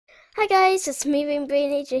Hi guys, it's me,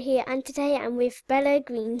 greensea here, and today I'm with Bella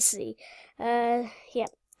Greensea. Yeah,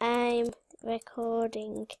 I'm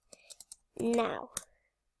recording now.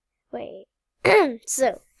 Wait,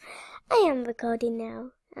 so I am recording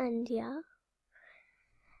now, and yeah.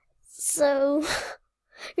 So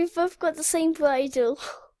we've both got the same bridle,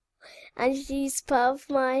 and she's part of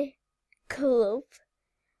my club,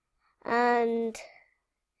 and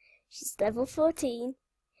she's level 14,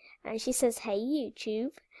 and she says, "Hey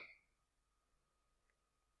YouTube."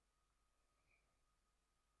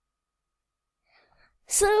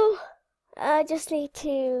 So, I just need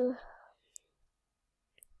to,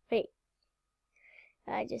 wait,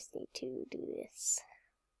 I just need to do this.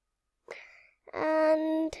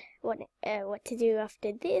 And what to do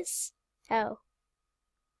after this? Oh.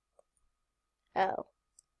 Oh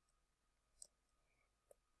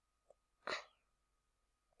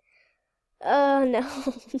no,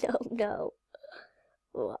 no.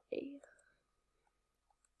 Why?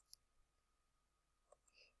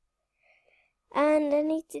 And I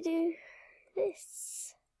need to do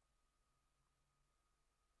this.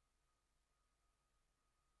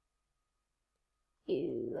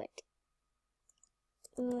 Wait.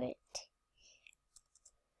 What?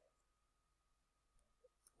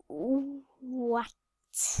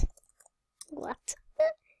 What?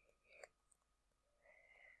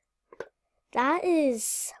 That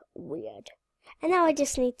is weird. And now I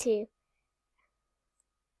just need to...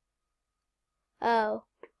 Oh.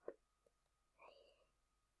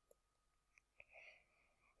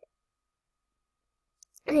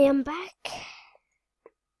 I am back.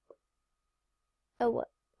 Oh, what?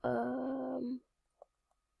 Oh.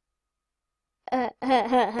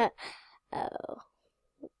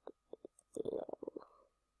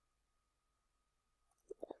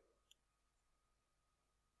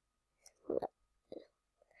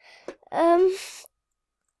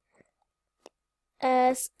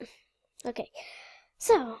 Okay.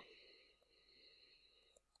 So,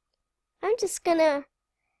 I'm just gonna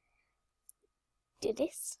do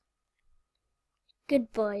this.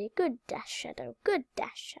 Good boy, good dash shadow, good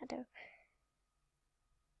dash shadow.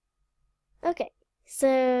 Okay,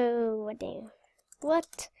 so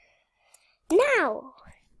what now?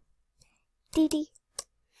 Dee.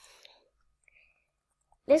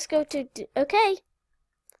 Let's go to, okay.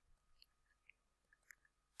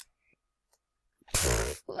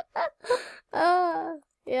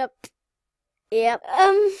 Yep.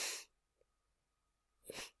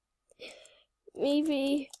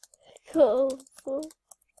 Maybe go for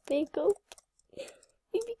makeup.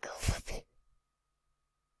 Maybe go for makeup.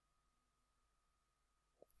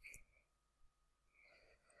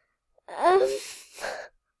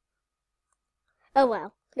 Oh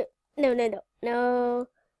wow. No.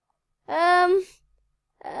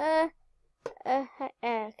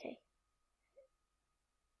 Okay.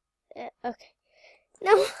 Okay.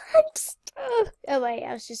 No, I'm stuck. Oh wait,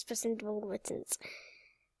 I was just pressing the wrong buttons.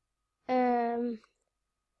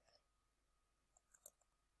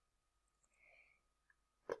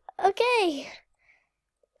 Okay.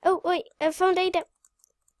 Oh wait, I found Ada.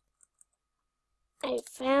 I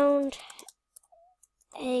found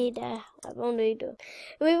Ada.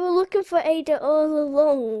 We were looking for Ada all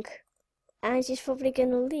along, and she's probably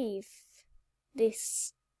gonna leave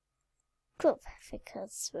this club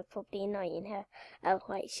because we're probably annoying her. Oh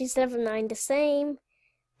wait, she's level 9, the same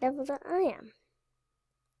level that I am.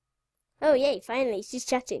 Oh yay, finally, she's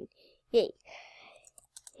chatting. Yay.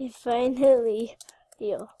 Finally,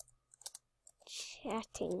 you're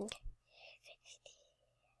chatting.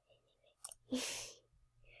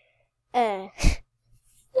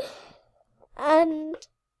 And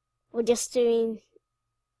we're just doing...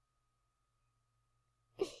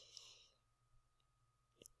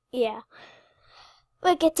 Yeah.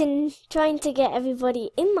 We're trying to get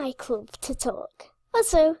everybody in my club to talk.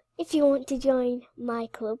 Also, if you want to join my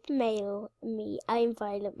club, mail me. I'm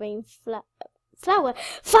Violet Rain Flower.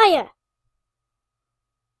 Fire!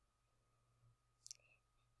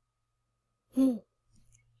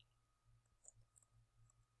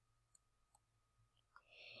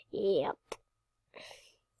 Yep.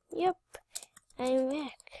 I'm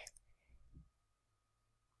back.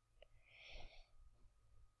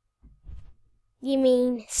 You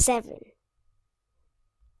mean 7?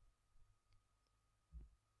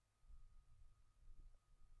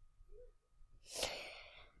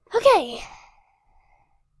 Okay.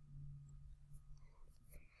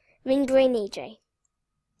 Green EJ.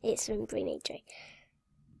 It's Green EJ.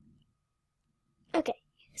 Okay,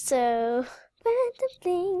 so random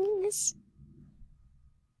things.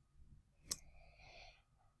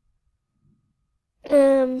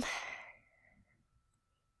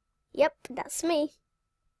 That's me.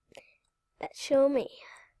 That's sure me.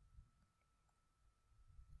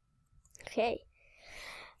 Okay.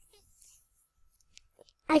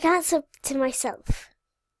 I can't sub to myself.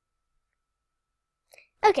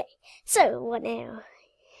 Okay, so what now?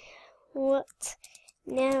 What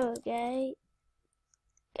now, guys?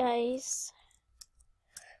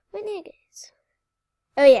 What now, guys?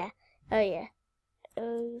 Oh yeah,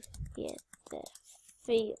 the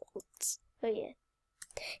fields. Oh yeah,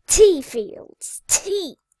 tea fields.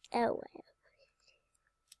 Tea. Oh wow.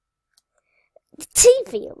 Tea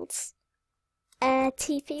fields.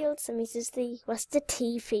 Tea fields. That means what's the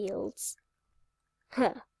tea fields?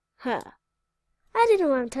 I don't know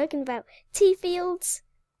what I'm talking about. Tea fields.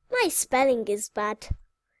 My spelling is bad.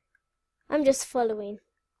 I'm just following.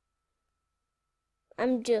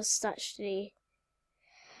 I'm just actually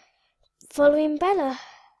following Bella.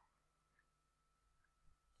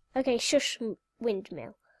 Okay, shush,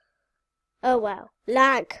 windmill. Oh wow,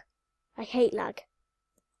 lag. I hate lag.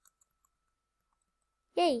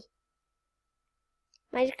 Yay.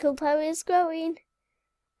 Magical power is growing.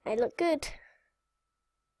 I look good.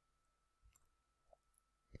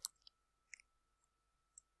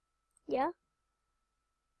 Yeah.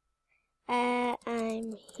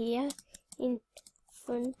 I'm here in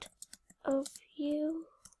front of you.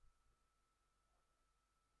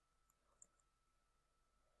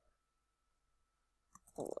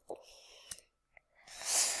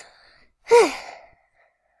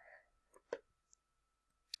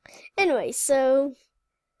 Anyway, so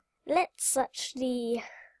let's actually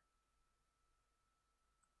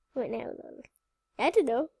wait now. I don't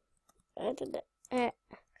know. I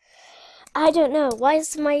don't know. Why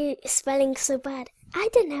is my spelling so bad? I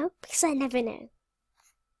don't know, because I never know.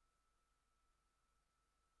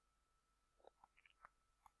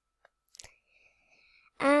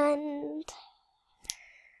 And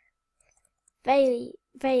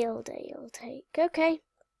Valedale take. Okay.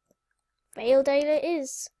 Valedale it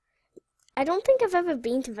is. I don't think I've ever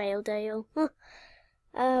been to Valedale. Huh.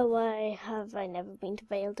 Why have I never been to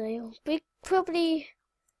Valedale? Probably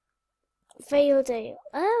Valedale.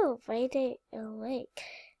 Oh, Valedale Lake.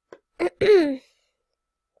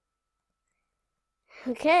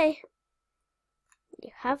 Okay.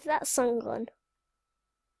 You have that song on.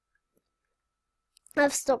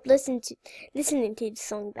 I've stopped listening to the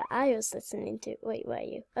song that I was listening to. Wait, where are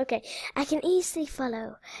you? Okay. I can easily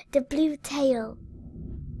follow the blue tail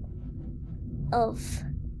of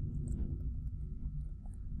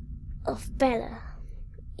Bella.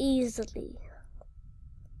 Easily.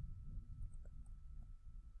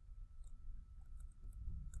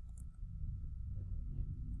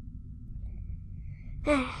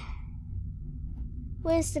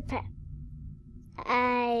 Where's the pet?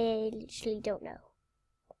 I literally don't know.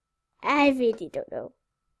 I really don't know.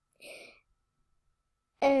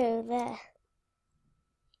 Oh, there.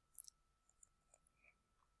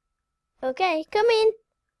 Okay, come in.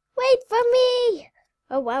 Wait for me.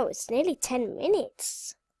 Oh wow, it's nearly 10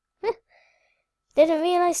 minutes. Didn't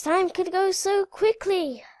realize time could go so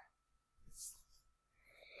quickly.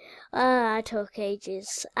 I talk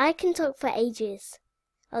ages. I can talk for ages.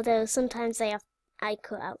 Although sometimes I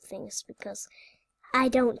cut out things because I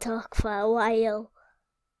don't talk for a while.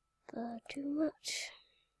 But too much.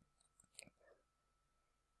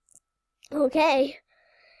 Okay.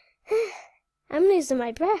 I'm losing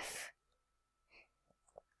my breath.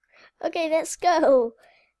 Okay, let's go.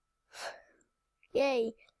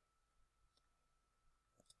 Yay.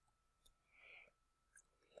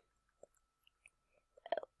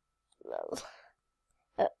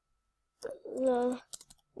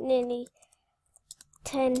 Nearly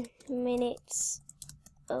 10 minutes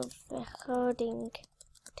of recording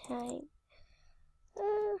time.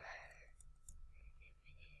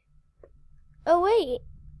 Oh wait,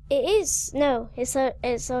 it is. No, it's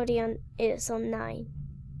already on. It's on 9.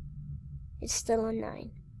 It's still on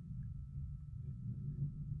 9.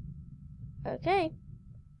 Okay.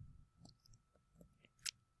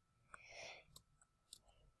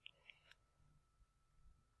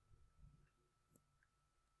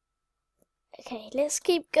 Okay, let's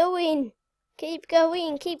keep going. Keep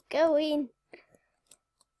going, keep going.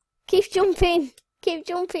 Keep jumping, keep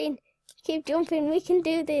jumping, keep jumping. We can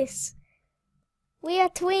do this. We are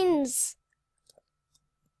twins.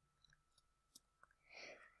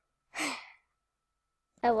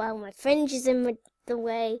 Oh wow, my fringe is in the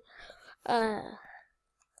way.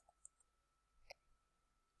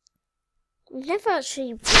 We've never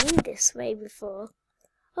actually been this way before.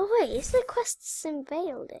 Oh wait, is the quest in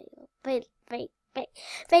Valedale?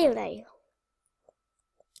 Valedale.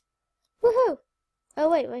 Woohoo! Oh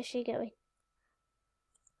wait, where's she going?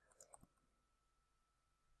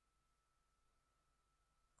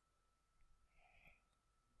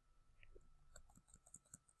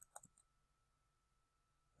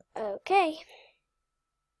 Okay.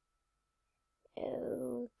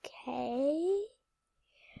 Okay.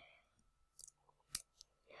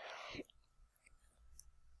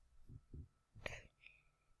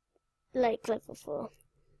 Like level 4.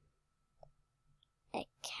 A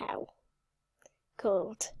cow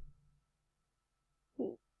called.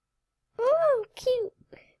 Oh, cute.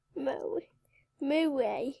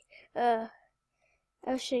 Mooey.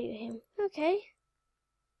 I'll show you him. Okay.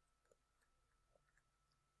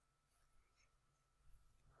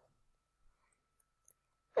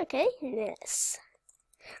 Okay, yes.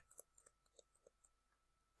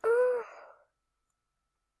 Oh,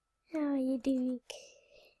 how are you doing?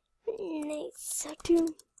 Nice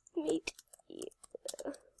to meet you.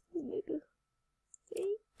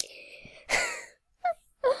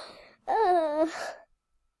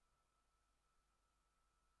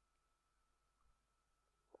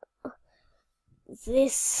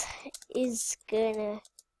 This is gonna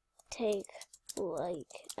take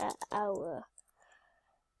like an hour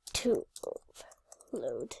to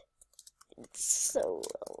upload. It's so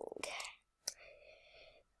long.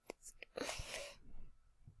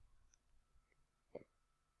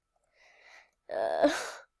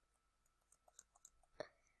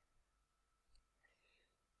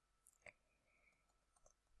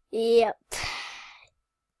 Yep.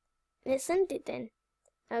 Let's end it then.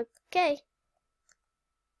 Okay.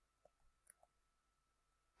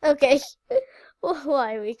 Okay.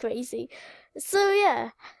 Why are we crazy? So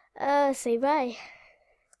yeah. Say bye.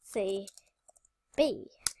 Say B.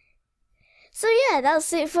 So yeah,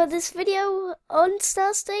 that's it for this video on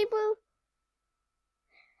Star Stable.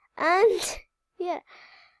 And yeah.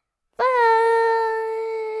 Bye.